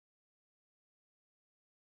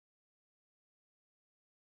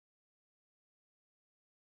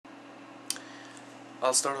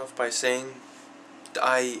I'll start off by saying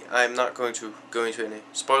I'm not going to go into any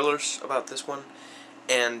spoilers about this one,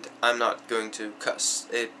 and I'm not going to cuss.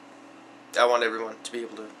 I want everyone to be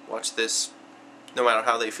able to watch this, no matter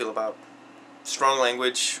how they feel about strong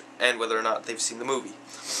language and whether or not they've seen the movie.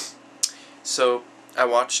 So, I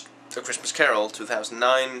watched A Christmas Carol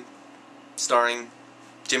 2009, starring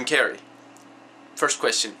Jim Carrey. First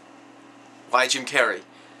question, why Jim Carrey?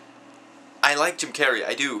 I like Jim Carrey,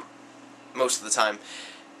 I do, most of the time,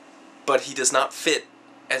 but he does not fit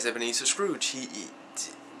as Ebenezer Scrooge.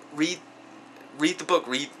 Read the book,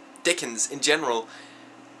 read Dickens in general.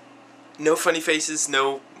 No funny faces,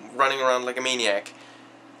 no running around like a maniac.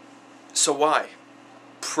 So why?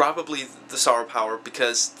 Probably the star power,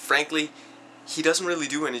 because frankly, he doesn't really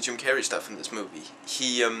do any Jim Carrey stuff in this movie.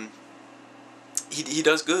 He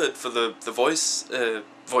does good for the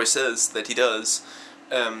voices that he does,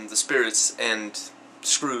 the spirits and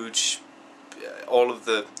Scrooge, all of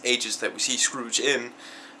the ages that we see Scrooge in,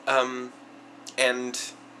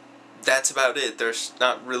 and that's about it. There's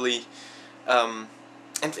not really, and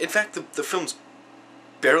in fact the film's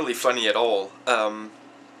barely funny at all, and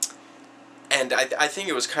I think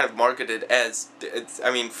it was kind of marketed as,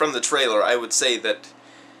 I mean, from the trailer I would say that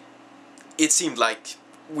it seemed like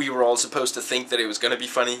we were all supposed to think that it was going to be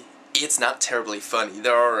funny. It's not terribly funny.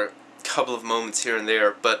 There are a couple of moments here and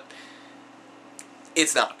there, but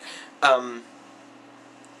it's not.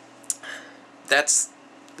 That's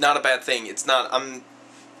not a bad thing. It's not. I'm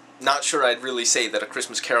not sure I'd really say that A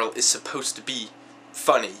Christmas Carol is supposed to be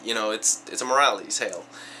funny. You know, it's a morality tale,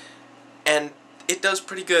 and it does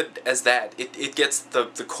pretty good as that. It gets the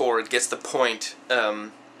core. It gets the point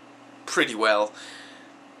pretty well.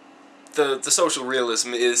 The social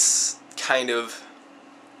realism is kind of,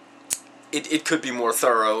 it could be more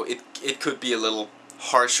thorough. It could be a little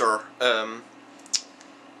harsher,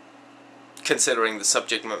 considering the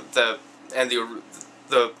subject and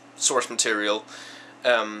the source material,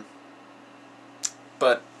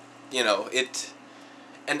 but you know,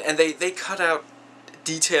 and they cut out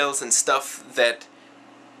details and stuff that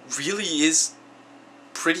really is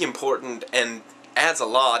pretty important and adds a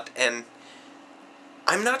lot, and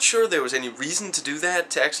I'm not sure there was any reason to do that,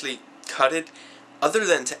 to actually cut it, other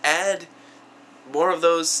than to add more of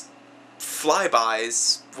those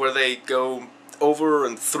flybys where they go over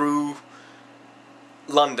and through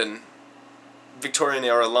London, Victorian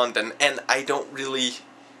era London, and I don't really,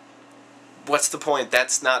 what's the point?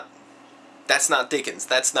 That's not Dickens,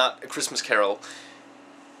 that's not A Christmas Carol.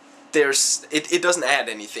 It doesn't add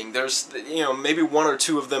anything. There's, you know, maybe one or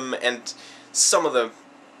two of them, and some of the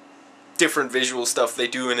different visual stuff they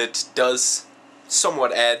do in it does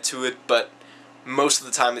somewhat add to it, but most of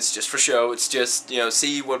the time it's just for show. It's just, you know,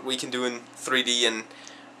 see what we can do in 3D, and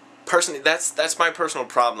personally, that's my personal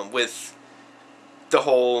problem with the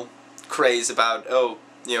whole craze about, oh,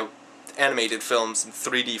 you know, animated films and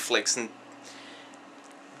 3D flicks, and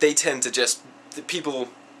they tend to just, people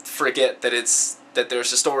forget that that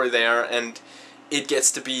there's a story there, and it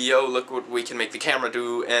gets to be, oh, look what we can make the camera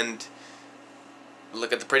do, and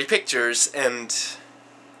look at the pretty pictures, and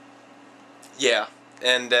yeah,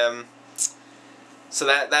 and so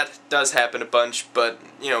that does happen a bunch, but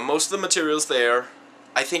you know, most of the material's there.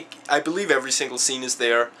 I believe every single scene is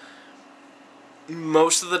there.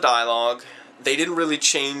 Most of the dialogue, they didn't really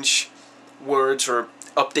change words or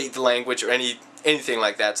update the language or anything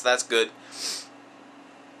like that, so that's good.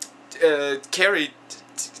 Carrey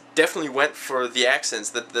definitely went for the accents,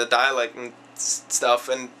 the dialect and stuff,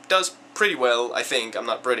 and does pretty well, I think. I'm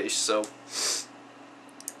not British, so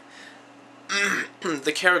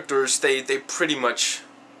the characters, they pretty much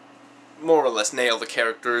more or less nail the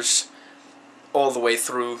characters all the way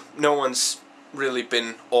through. No one's really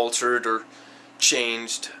been altered or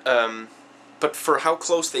changed, but for how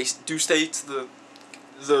close they do stay to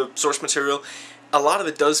the source material, a lot of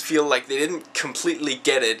it does feel like they didn't completely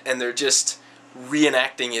get it, and they're just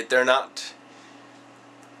reenacting it. They're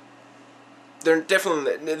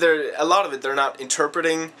a lot of it they're not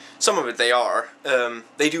interpreting. Some of it they are.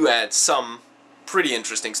 They do add some pretty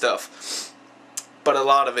interesting stuff, but a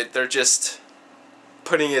lot of it they're just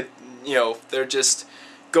putting it, you know, they're just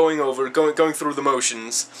going through the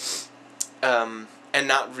motions, and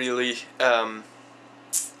not really, and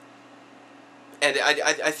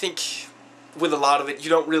I think with a lot of it you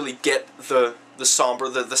don't really get the somber,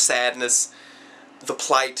 the sadness, the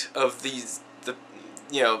plight of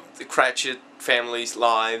you know, the Cratchit family's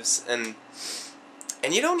lives, and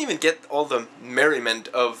you don't even get all the merriment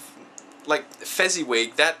of, like,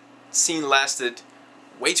 Fezziwig. That scene lasted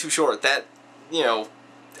way too short. That, you know,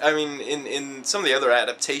 I mean, in some of the other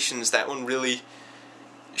adaptations, that one really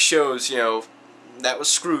shows, you know, That was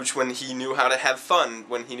Scrooge when he knew how to have fun,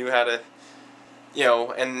 when he knew how to, you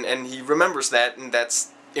know, and he remembers that, and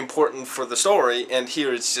that's important for the story, and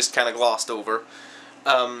here it's just kind of glossed over.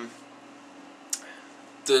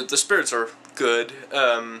 The spirits are good.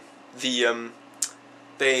 I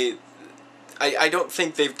don't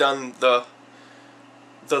think they've done the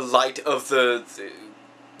light of the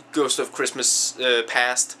Ghost of Christmas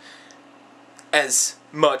Past as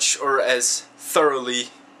much or as thoroughly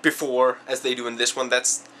before as they do in this one.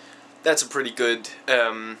 That's a pretty good.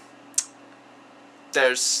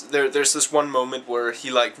 There's this one moment where he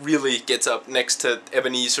like really gets up next to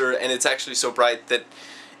Ebenezer, and it's actually so bright that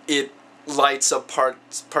it lights up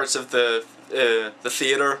parts of the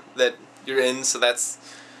theater that you're in. So that's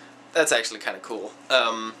actually kind of cool,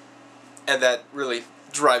 and that really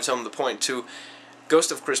drives home the point too.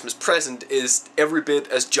 Ghost of Christmas Present is every bit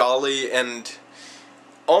as jolly and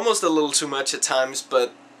almost a little too much at times,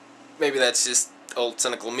 but maybe that's just old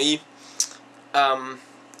cynical me.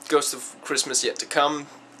 Ghost of Christmas Yet to Come,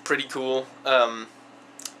 pretty cool,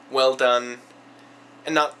 well done,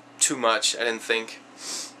 and not too much, I didn't think.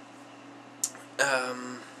 But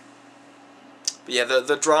yeah,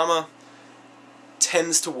 the drama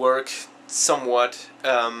tends to work somewhat,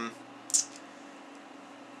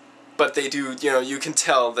 but they do, you know, you can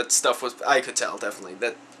tell that stuff was, I could tell definitely,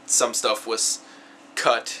 that some stuff was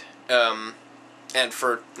cut, and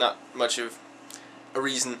for not much of a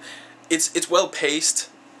reason. It's well paced.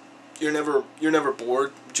 You're never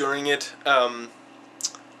bored during it.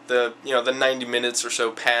 The 90 minutes or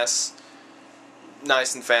so pass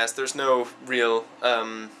nice and fast. There's no real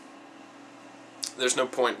there's no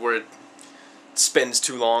point where it spends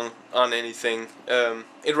too long on anything.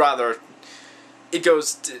 It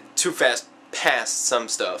goes too fast past some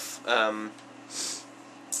stuff.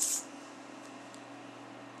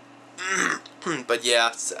 But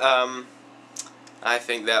yeah, I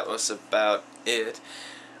think that was about it.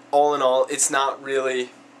 All in all, it's not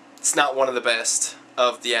one of the best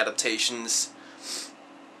of the adaptations.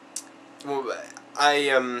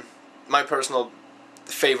 My personal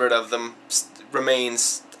favorite of them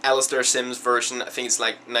remains Alistair Sim's version. I think it's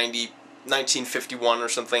like 1951 or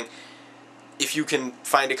something. If you can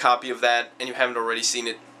find a copy of that and you haven't already seen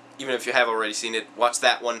it, even if you have already seen it, watch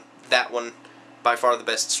that one. That one, by far the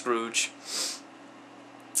best Scrooge.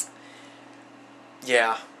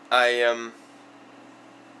 Yeah, I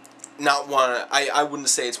wouldn't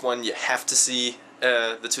say it's one you have to see,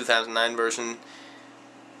 the 2009 version.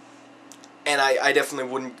 And I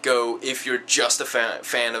definitely wouldn't go if you're just a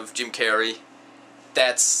fan of Jim Carrey.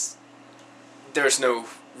 There's no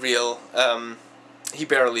real, he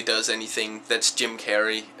barely does anything that's Jim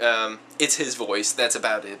Carrey. It's his voice, that's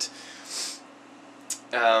about it.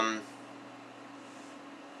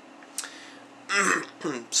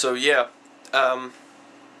 So yeah,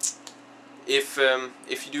 if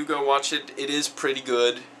you do go watch it, it is pretty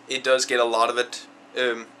good. It does get a lot of it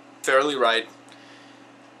fairly right,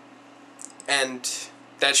 and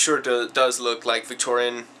that sure does look like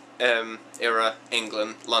Victorian era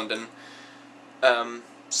England, London.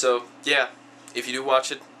 So yeah, if you do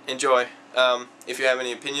watch it, enjoy. If you have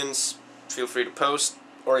any opinions, feel free to post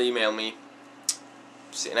or email me.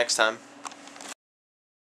 See you next time.